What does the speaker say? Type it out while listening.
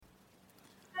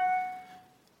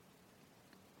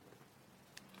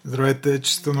Здравейте,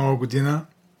 чиста нова година,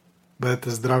 бъдете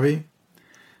здрави,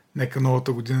 нека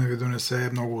новата година ви донесе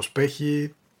много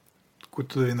успехи,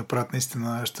 които да ви направят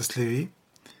наистина щастливи.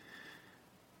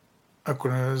 Ако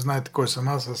не знаете кой съм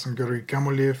аз съм Георги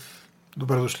Камалиев.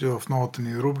 Добре дошли в новата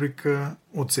ни рубрика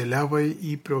Оцелявай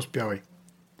и Преуспявай.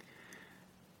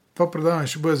 Това предаване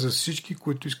ще бъде за всички,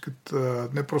 които искат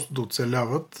не просто да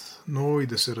оцеляват, но и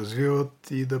да се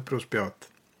развиват и да преуспяват.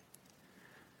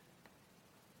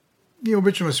 Ние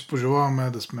обичаме си пожелаваме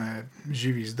да сме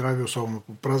живи и здрави, особено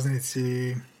по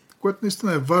празници, което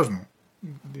наистина е важно.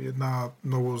 Една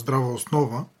много здрава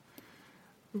основа,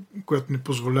 която ни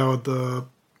позволява да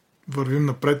вървим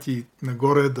напред и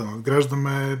нагоре, да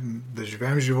надграждаме, да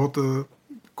живеем живота,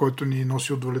 който ни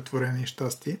носи удовлетворение и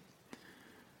щастие.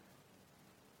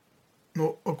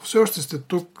 Но ако все още сте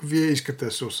тук, вие искате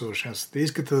да се усъвършенствате,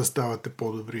 искате да ставате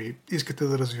по-добри, искате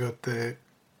да развивате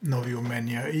нови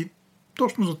умения и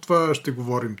точно за това ще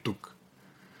говорим тук.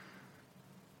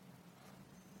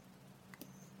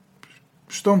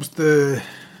 Щом сте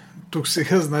тук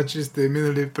сега, значи сте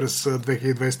минали през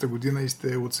 2020 година и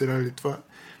сте оцеляли това.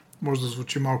 Може да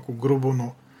звучи малко грубо,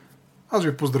 но аз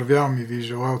ви поздравявам и ви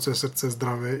желая от все сърце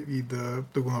здраве и да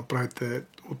го направите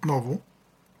отново.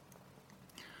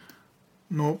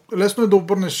 Но лесно е да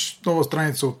обърнеш нова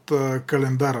страница от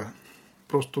календара.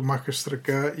 Просто махаш с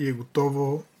ръка и е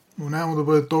готово. Но няма да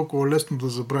бъде толкова лесно да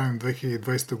забравим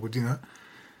 2020 година,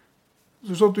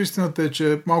 защото истината е,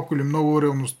 че малко или много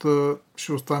реалността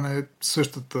ще остане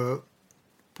същата,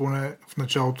 поне в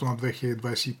началото на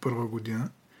 2021 година.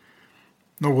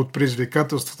 Много от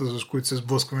предизвикателствата, с които се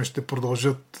сблъскваме, ще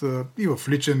продължат и в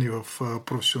личен, и в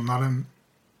професионален,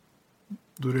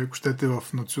 дори ако щете в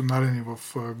национален и в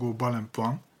глобален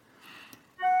план.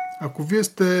 Ако вие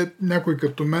сте някой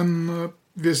като мен,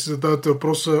 вие си задавате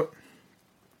въпроса: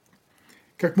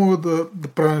 как мога да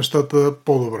правя нещата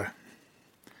по-добре?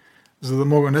 За да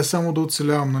мога не само да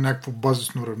оцелявам на някакво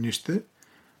базисно равнище,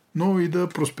 но и да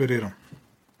просперирам.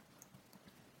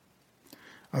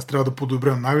 Аз трябва да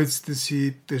подобря навиците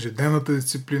си, ежедневната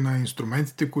дисциплина,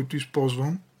 инструментите, които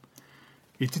използвам.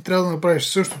 И ти трябва да направиш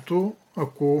същото,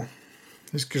 ако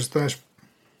искаш да станеш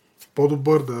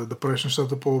по-добър, да правиш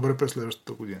нещата по-добре през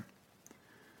следващата година.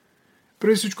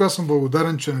 Преди всичко аз съм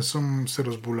благодарен, че не съм се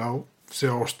разболял все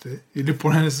още, или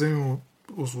поне не съм имал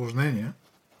усложнения.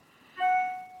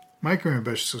 Майка ми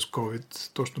беше с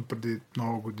COVID точно преди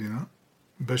нова година.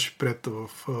 Беше приета в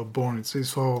болница и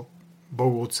слава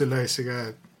Богу оцеля и сега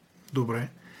е добре.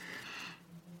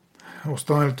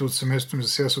 Останалите от семейството ми за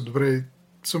сега са добре и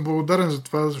съм благодарен за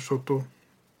това, защото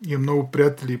имам много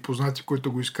приятели и познати,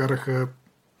 които го изкараха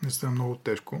наистина много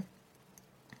тежко.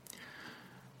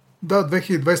 Да,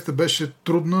 2020 беше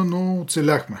трудна, но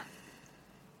оцеляхме.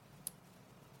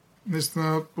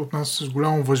 Наистина от нас с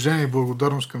голямо уважение и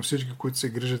благодарност към всички, които се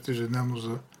грижат ежедневно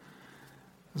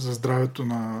за здравето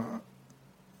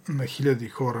на хиляди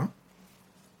хора.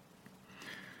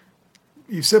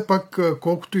 И все пак,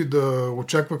 колкото и да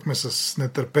очаквахме с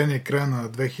нетърпение края на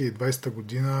 2020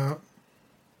 година,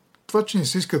 това, че ни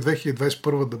се иска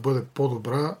 2021 да бъде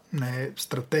по-добра, не е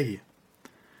стратегия.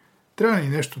 Трябва ни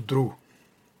нещо друго.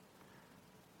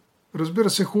 Разбира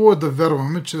се, хубаво е да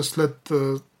вярваме, че след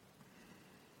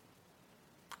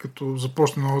като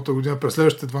започне новата година, през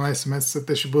следващите 12 месеца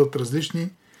те ще бъдат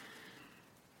различни.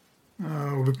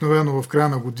 Обикновено в края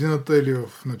на годината или в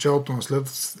началото на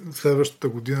следващата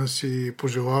година си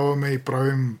пожелаваме и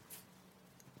правим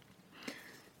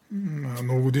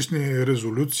новогодишни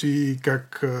резолюции,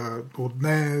 как от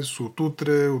днес, от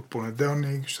утре, от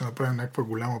понеделник ще направим някаква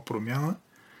голяма промяна.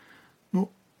 Но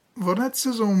върнете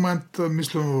се за момент,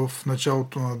 мислено в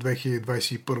началото на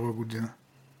 2021 година.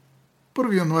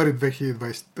 1 януари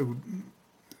 2020 година.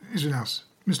 Извинявам се.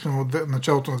 Мислим от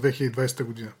началото на 2020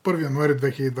 година. 1 януари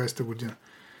 2020 година.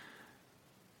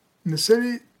 Не се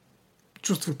ли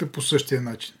чувствахте по същия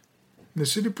начин? Не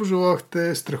си ли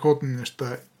пожелахте страхотни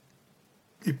неща?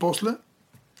 И после,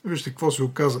 вижте какво се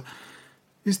оказа.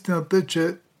 Истината е,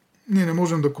 че ние не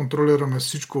можем да контролираме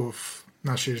всичко в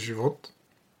нашия живот,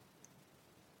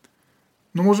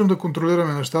 но можем да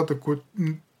контролираме нещата,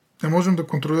 не можем да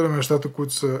контролираме нещата,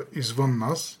 които са извън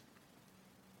нас,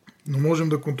 но можем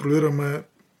да контролираме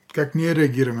как ние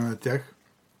реагираме на тях,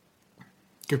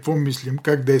 какво мислим,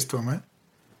 как действаме.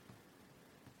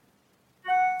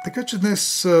 Така че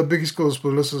днес бих искал да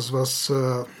споделя с вас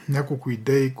няколко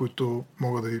идеи, които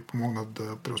могат да ви помогнат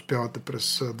да преуспявате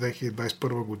през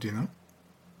 2021 година.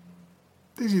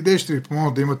 Тези идеи ще ви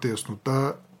помогнат да имате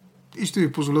яснота и ще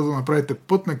ви позволят да направите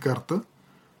пътна карта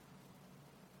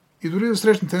и дори да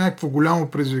срещнете някакво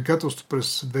голямо предизвикателство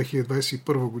през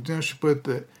 2021 година, ще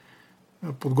бъдете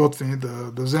подготвени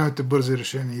да вземете бързи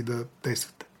решения и да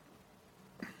действате.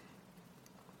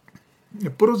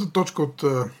 Първата точка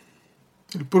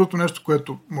или първото нещо,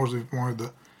 което може да ви помогне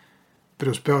да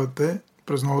преуспявате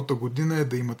през новата година е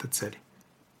да имате цели.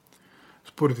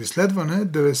 Според изследване,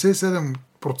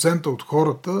 97% от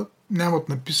хората нямат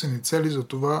написани цели за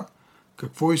това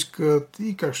какво искат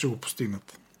и как ще го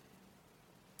постигнат.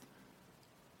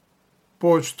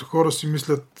 Повечето хора си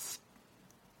мислят,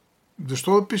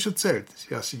 защо да пишат целите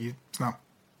си? Аз си ги знам.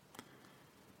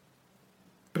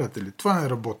 Приятели, това не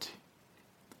работи.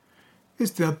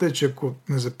 Истината е, че ако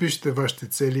не запишете вашите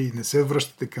цели и не се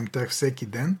връщате към тях всеки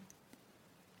ден,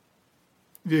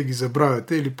 вие ги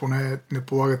забравяте или поне не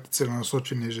полагате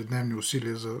целенасочени ежедневни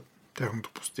усилия за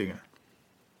тяхното постигане.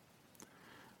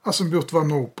 Аз съм бил в това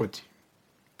много пъти.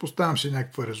 Поставям си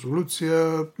някаква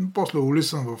резолюция, после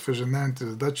улисам в ежедневните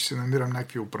задачи, си намирам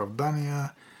някакви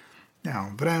оправдания,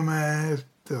 нямам време,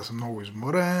 аз съм много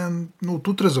изморен, но от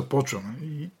утре започваме.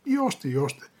 И още.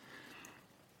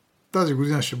 Тази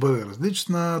година ще бъде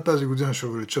различна, тази година ще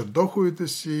увеличат доходите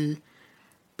си,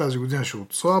 тази година ще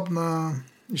отслабна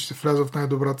и ще вляза в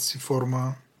най-добрата си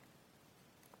форма.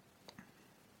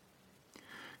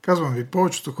 Казвам ви,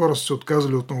 повечето хора са се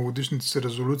отказали от новогодишните си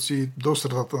резолюции до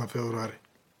средата на февруари.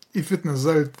 И фитнес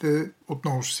залите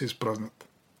отново ще се изпразнят.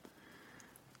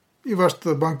 И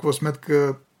вашата банкова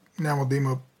сметка няма да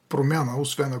има промяна,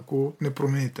 освен ако не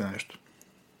промените нещо.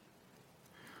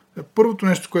 Първото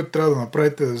нещо, което трябва да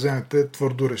направите е да вземете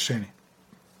твърдо решение.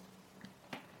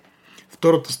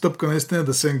 Втората стъпка наистина е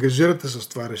да се ангажирате с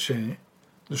това решение,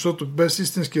 защото без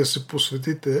истински да се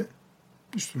посветите,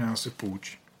 нищо няма да се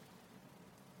получи.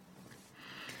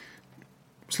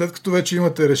 След като вече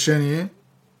имате решение,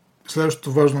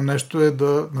 следващото важно нещо е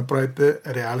да направите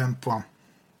реален план.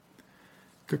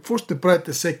 Какво ще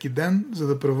правите всеки ден, за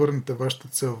да превърнете вашата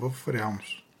цел в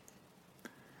реалност?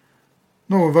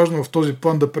 Много е важно в този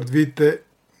план да предвидите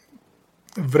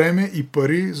време и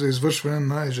пари за извършване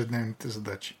на ежедневните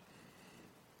задачи.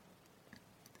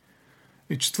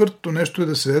 И четвъртото нещо е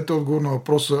да се дадете отговор на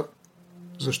въпроса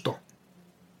защо.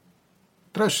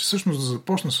 Трябваше всъщност да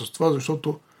започна с това,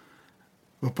 защото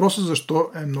въпросът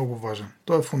защо е много важен.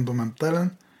 Той е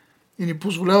фундаментален и ни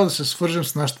позволява да се свържем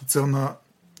с нашата цел на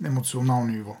емоционално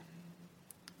ниво.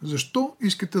 Защо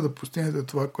искате да постигнете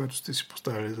това, което сте си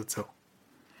поставили за цел?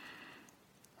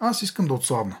 Аз искам да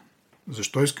отслабна.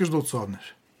 Защо искаш да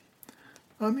отслабнеш?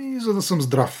 За да съм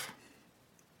здрав.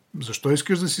 Защо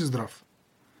искаш да си здрав?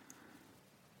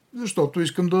 Защото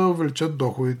искам да увеличат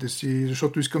доходите си,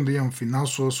 защото искам да имам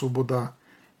финансова свобода,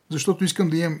 защото искам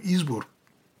да имам избор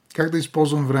как да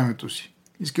използвам времето си.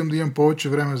 Искам да имам повече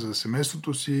време за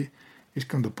семейството си,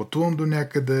 искам да пътувам до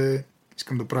някъде,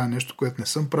 искам да правя нещо, което не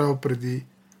съм правил преди,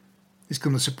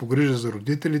 искам да се погрижа за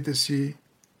родителите си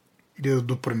или да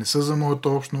допринеса за моята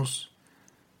общност,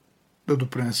 да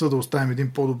допринеса да оставим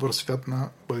един по-добър свят на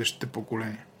бъдещите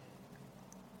поколения.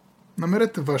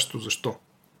 Намерете вашето защо.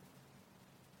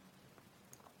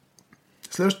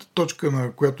 Следващата точка,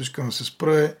 на която искам да се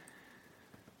спра е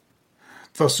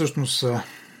това всъщност са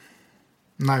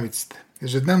навиците.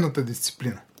 Ежедневната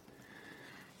дисциплина.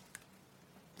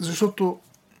 Защото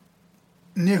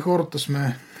ние хората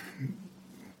сме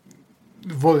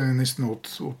водени наистина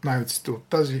от навиците, от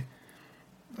тази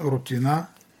рутина.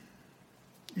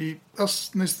 И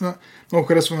аз наистина много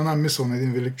харесвам една мисъл на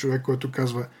един велик човек, който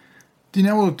казва: ти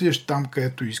няма да отидеш там,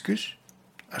 където искаш,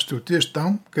 а ще отидеш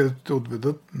там, където те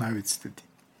отведат навиците ти.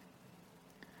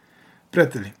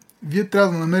 Приятели, вие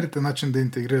трябва да намерите начин да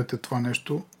интегрирате това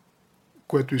нещо,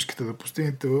 което искате да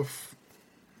постигнете в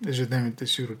ежедневните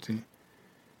си рутини.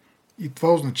 И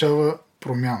това означава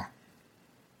промяна.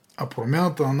 А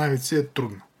промяната на навици е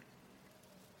трудна.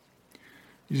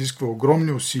 Изисква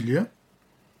огромни усилия.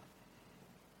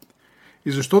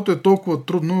 И защото е толкова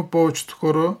трудно, повечето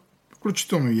хора,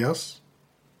 включително и аз,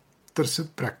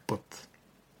 търсят пряк път.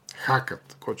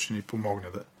 Хакът, който ще ни помогне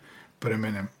да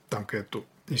преминем там, където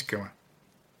искаме.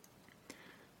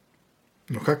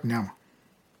 Но хак няма.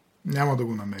 Няма да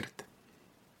го намерите.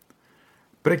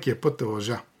 Прекият път е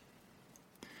лъжа.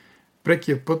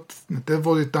 Прекият път не те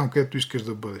води там, където искаш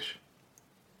да бъдеш.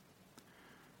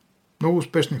 Много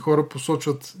успешни хора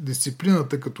посочват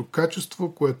дисциплината като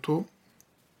качество, което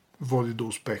води до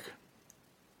успеха.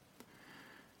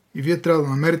 И вие трябва да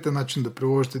намерите начин да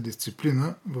приложите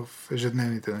дисциплина в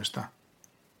ежедневните неща.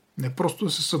 Не просто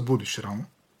да се събудиш рано.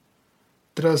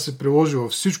 Трябва да се приложи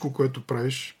във всичко, което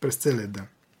правиш през целия ден.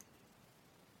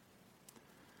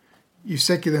 И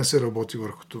всеки ден се работи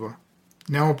върху това.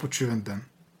 Няма почивен ден.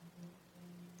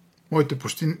 Моите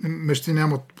мечти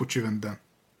нямат почивен ден.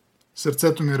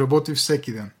 Сърцето ми работи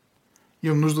всеки ден.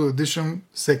 Имам нужда да дишам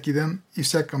всеки ден и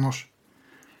всяка нощ.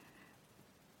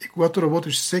 И когато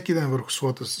работиш всеки ден върху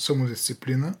своята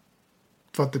самодисциплина,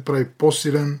 това те прави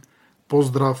по-силен,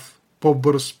 по-здрав,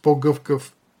 по-бърз,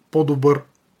 по-гъвкав, по-добър.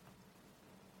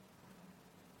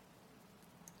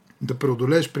 Да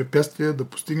преодолееш препятствия, да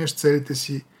постигнеш целите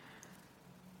си,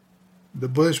 да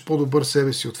бъдеш по-добър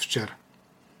себе си от вчера.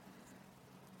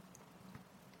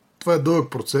 Това е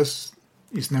дълъг процес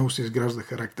и с него се изгражда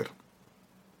характер.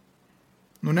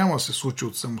 Но няма да се случи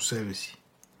от само себе си.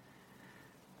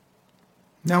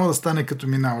 Няма да стане като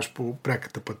минаваш по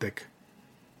пряката пътека.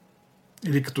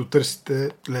 Или като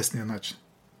търсите лесния начин.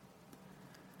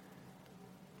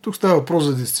 Тук става въпрос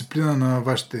за дисциплина на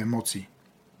вашите емоции.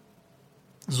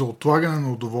 За отлагане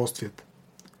на удоволствията.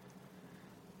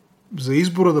 За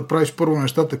избора да правиш първо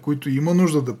нещата, които има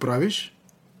нужда да правиш,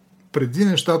 преди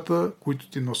нещата, които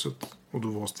ти носят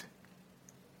удоволствие.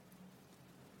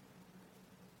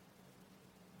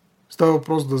 Става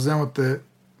въпрос да вземате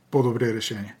по-добри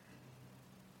решения.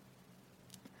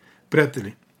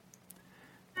 Приятели,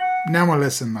 няма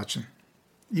лесен начин.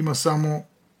 Има само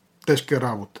тежка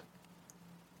работа.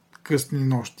 Късни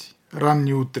нощи,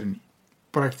 ранни утрени,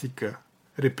 практика,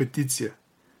 репетиция,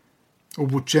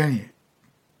 обучение,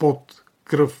 пот,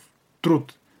 кръв,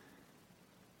 труд.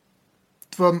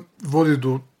 Това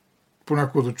води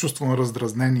понякога до чувство на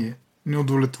раздразнение,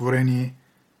 неудовлетворение,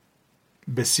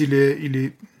 безсилие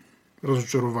или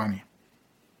разочарование.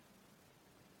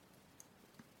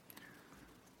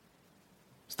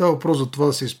 Става въпрос за това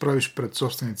да се изправиш пред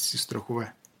собствените си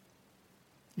страхове.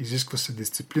 Изисква се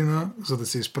дисциплина, за да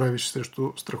се изправиш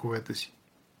срещу страховете си.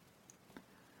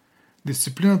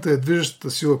 Дисциплината е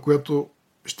движещата сила, която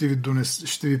ще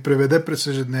ви преведе през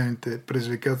ежедневните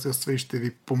предизвикателства и ще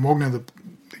ви помогне да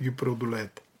ги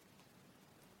преодолеете.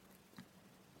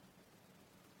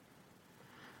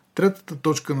 Третата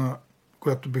точка, на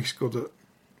която бих искал да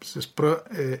се спра,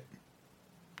 е,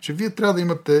 че вие трябва да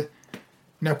имате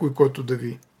някой, който да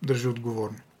ви държи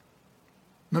отговорни.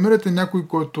 Намерете някой,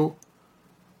 който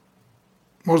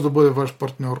може да бъде ваш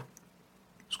партньор,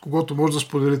 с когото може да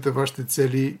споделите вашите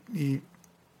цели и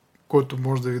който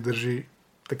може да ви държи,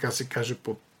 така се каже,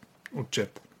 под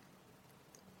отчет.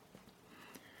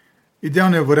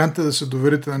 Идеалният вариант е да се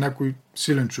доверите на някой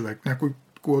силен човек, някой,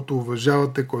 когото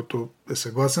уважавате, който е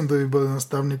съгласен да ви бъде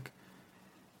наставник,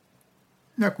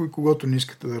 някой, когото не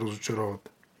искате да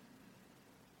разочаровате.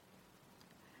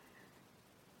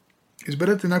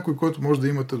 Изберете някой, който може да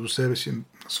имате до себе си на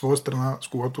своя страна, с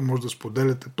когото може да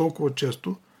споделяте толкова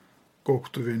често,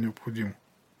 колкото ви е необходимо.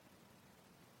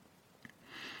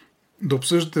 Да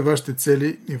обсъждате вашите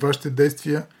цели и вашите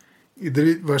действия и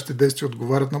дали вашите действия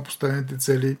отговарят на поставените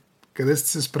цели, къде сте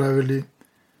се справили,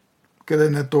 къде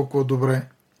не е толкова добре.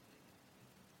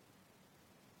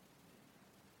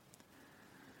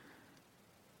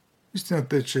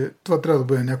 Истината е, че това трябва да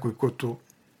бъде някой, който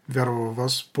вярва във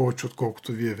вас повече,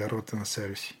 отколкото вие вярвате на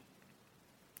себе си.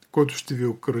 Който ще ви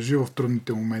окръжи в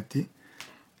трудните моменти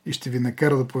и ще ви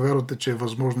накара да повярвате, че е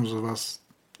възможно за вас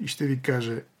и ще ви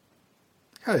каже: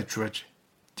 хайде, човече,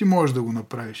 ти можеш да го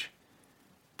направиш.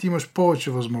 Ти имаш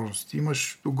повече възможности,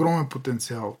 имаш огромен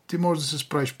потенциал, ти можеш да се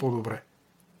справиш по-добре.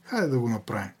 Хайде да го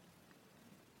направим.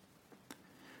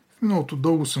 В миналото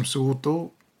дълго съм се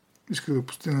лутал, исках да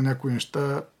постигна някои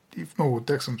неща и в много от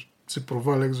тях съм се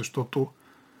провалях, защото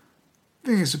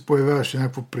винаги се появяваше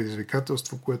някакво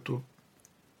предизвикателство, което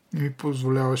не ми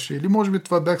позволяваше. Или може би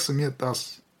това бях самият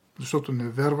аз, защото не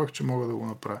вярвах, че мога да го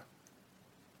направя.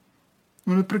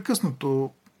 Но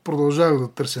непрекъснато продължавах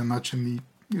да търся начин и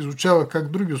изучавах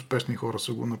как други успешни хора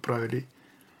са го направили.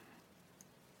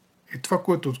 И това,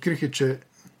 което открих, е, че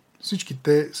всички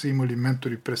те са имали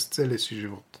ментори през целия си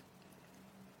живот.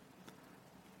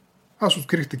 Аз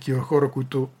открих такива хора,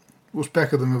 които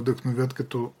успяха да ме вдъхновят,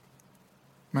 като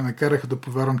ме накараха да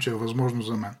повярвам, че е възможно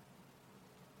за мен.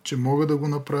 Че мога да го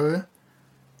направя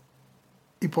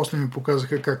и после ми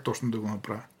показаха как точно да го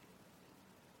направя.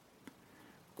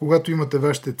 Когато имате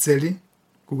вашите цели,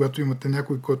 когато имате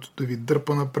някой, който да ви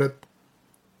дърпа напред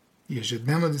и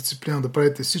ежедневна дисциплина да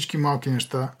правите всички малки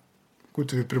неща,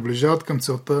 които ви приближават към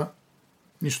целта,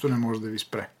 нищо не може да ви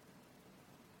спре.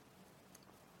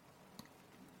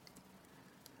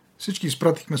 Всички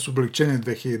изпратихме с облегчение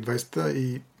 2020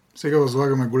 и сега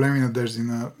възлагаме големи надежди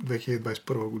на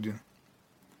 2021 година.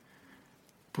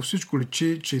 По всичко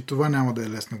личи, че и това няма да е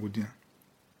лесна година.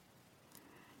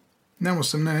 Няма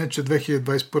съмнение, че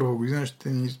 2021 година ще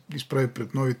ни изправи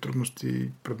пред нови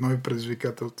трудности, пред нови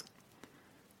предизвикателства.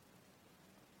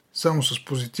 Само с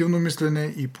позитивно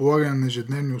мислене и полагане на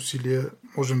ежедневни усилия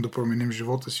можем да променим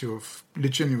живота си в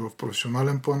личен и в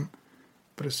професионален план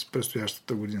през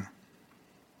предстоящата година.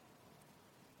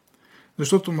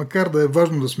 Защото макар да е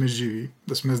важно да сме живи,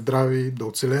 да сме здрави, да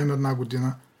оцелеем една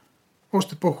година,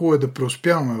 още по-хубаво е да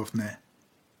преуспяваме в нея.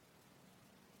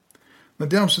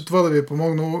 Надявам се това да ви е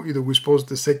помогнало и да го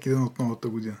използвате всеки ден от новата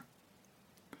година.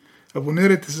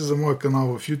 Абонирайте се за моя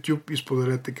канал в YouTube и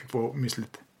споделете какво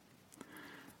мислите.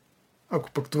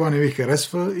 Ако пък това не ви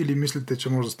харесва или мислите, че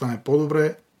може да стане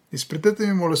по-добре, изпратете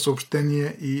ми, моля,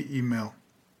 съобщение и имейл.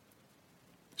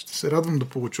 Ще се радвам да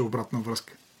получа обратна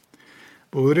връзка.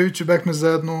 Благодаря ви, че бяхме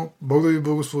заедно. Бог да ви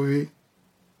благослови.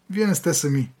 Вие не сте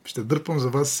сами. Ще дърпам за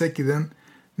вас всеки ден.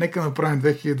 Нека направим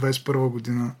 2021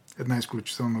 година една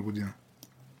изключителна година.